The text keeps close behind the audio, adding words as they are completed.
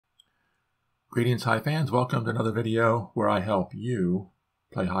Greetings, Hive fans. Welcome to another video where I help you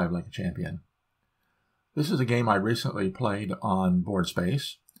play Hive like a champion. This is a game I recently played on Board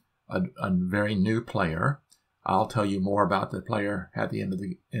Space, a very new player. I'll tell you more about the player at the end of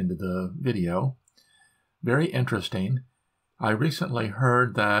the video. Very interesting. I recently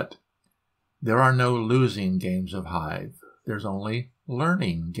heard that there are no losing games of Hive. There's only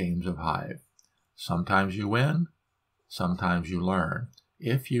learning games of Hive. Sometimes you win, sometimes you learn.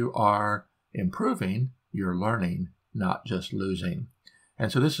 If you are improving, you're learning, not just losing.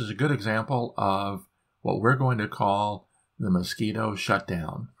 And so this is a good example of what we're going to call the Mosquito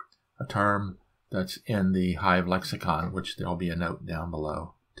Shutdown, a term that's in the Hive lexicon, which there'll be a note down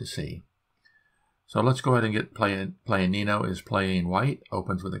below to see. So let's go ahead and get playing. Nino is playing white,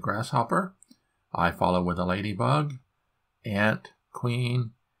 opens with a grasshopper. I follow with a ladybug, ant,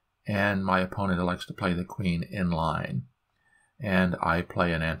 queen, and my opponent elects to play the queen in line. And I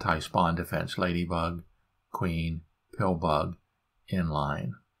play an anti-spawn defense, ladybug, queen, pillbug, in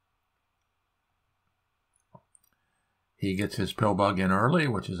line. He gets his pillbug in early,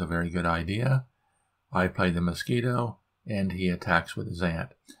 which is a very good idea. I play the mosquito, and he attacks with his ant.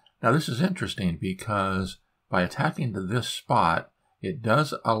 Now this is interesting because by attacking to this spot, it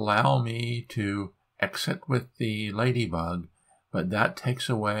does allow me to exit with the ladybug, but that takes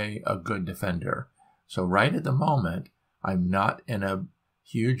away a good defender. So right at the moment, I'm not in a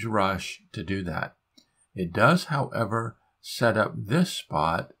huge rush to do that. It does, however, set up this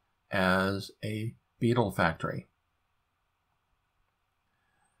spot as a beetle factory.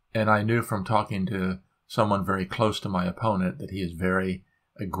 And I knew from talking to someone very close to my opponent that he is very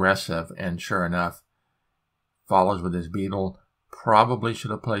aggressive, and sure enough, follows with his beetle. Probably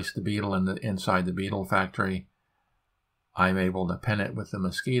should have placed the beetle inside the beetle factory. I'm able to pin it with the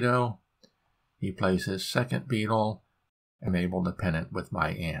mosquito. He plays his second beetle. I'm able to pin it with my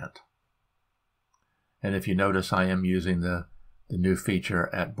ant. And if you notice, I am using the new feature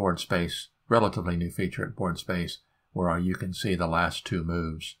at Board Space, relatively new feature at Board Space, where you can see the last two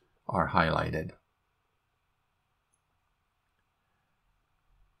moves are highlighted.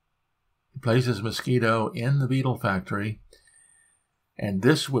 He plays his mosquito in the beetle factory, and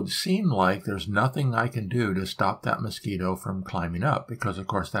this would seem like there's nothing I can do to stop that mosquito from climbing up, because of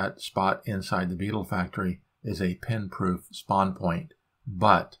course that spot inside the beetle factory is a pin-proof spawn point.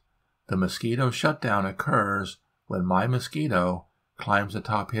 But the mosquito shutdown occurs when my mosquito climbs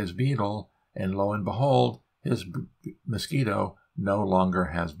atop his beetle, and lo and behold, his mosquito no longer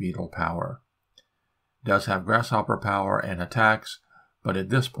has beetle power. It does have grasshopper power and attacks, but at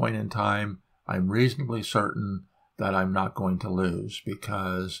this point in time, I'm reasonably certain that I'm not going to lose,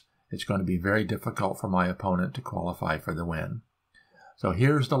 because it's going to be very difficult for my opponent to qualify for the win. So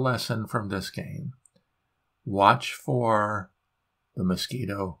here's the lesson from this game. Watch for the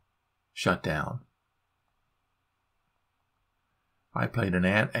mosquito shutdown. I played an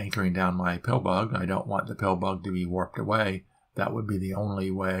ant anchoring down my pillbug. I don't want the pillbug to be warped away. That would be the only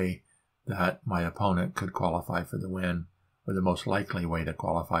way that my opponent could qualify for the win, or the most likely way to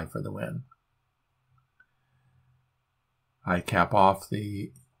qualify for the win. I cap off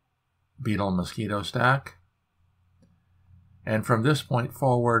the beetle mosquito stack. And from this point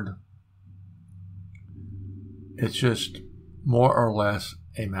forward, it's just more or less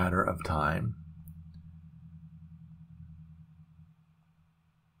a matter of time.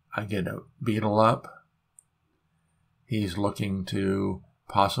 I get a beetle up. He's looking to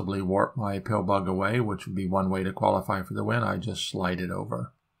possibly warp my pillbug away, which would be one way to qualify for the win. I just slide it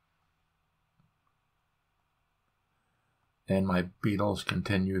over. And my beetles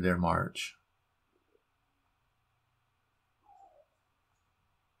continue their march.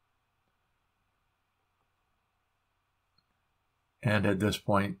 And at this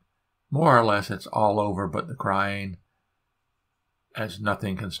point, more or less, it's all over but the crying, as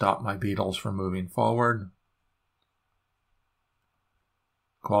nothing can stop my beetles from moving forward.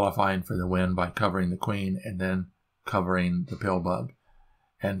 Qualifying for the win by covering the queen and then covering the pillbug.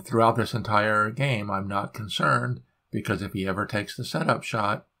 And throughout this entire game, I'm not concerned, because if he ever takes the setup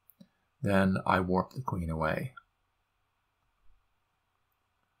shot, then I warp the queen away.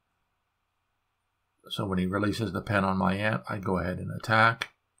 So when he releases the pin on my ant, I go ahead and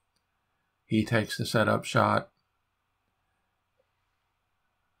attack. He takes the setup shot.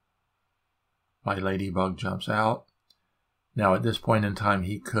 My ladybug jumps out. Now at this point in time,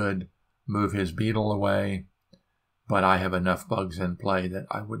 he could move his beetle away, but I have enough bugs in play that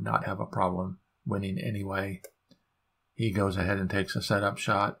I would not have a problem winning anyway. He goes ahead and takes a setup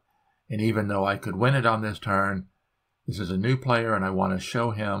shot, and even though I could win it on this turn, this is a new player and I want to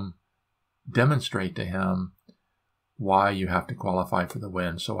show him, demonstrate to him why you have to qualify for the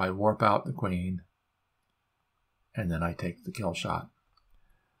win. So I warp out the queen, and then I take the kill shot.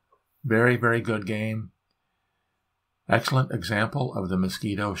 Very, very good game. Excellent example of the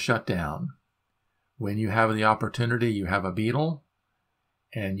Mosquito Shutdown. When you have the opportunity, you have a beetle,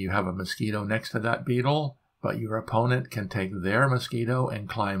 and you have a mosquito next to that beetle, but your opponent can take their mosquito and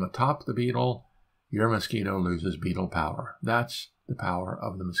climb atop the beetle. Your mosquito loses beetle power. That's the power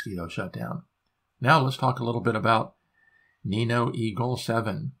of the Mosquito Shutdown. Now let's talk a little bit about Nino Eagle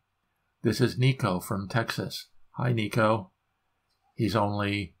 7. This is Nico from Texas. Hi, Nico. He's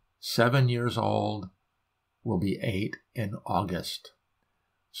only 7 years old, will be 8 in August.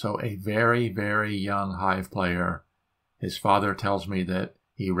 So a very, very young Hive player. His father tells me that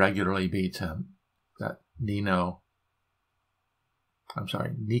he regularly beats him. That Nico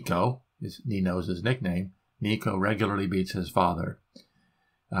is his nickname. Nico regularly beats his father.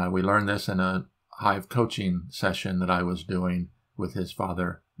 We learned this in a Hive coaching session that I was doing with his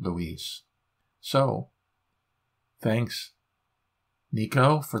father, Luis. So, thanks,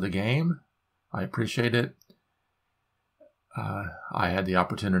 Nico, for the game. I appreciate it. I had the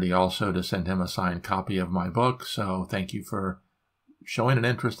opportunity also to send him a signed copy of my book, so thank you for showing an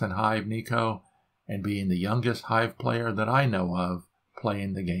interest in Hive, Nico, and being the youngest Hive player that I know of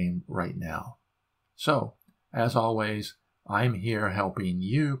playing the game right now. So, as always, I'm here helping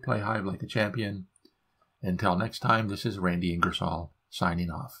you play Hive like a champion. Until next time, this is Randy Ingersoll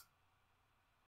signing off.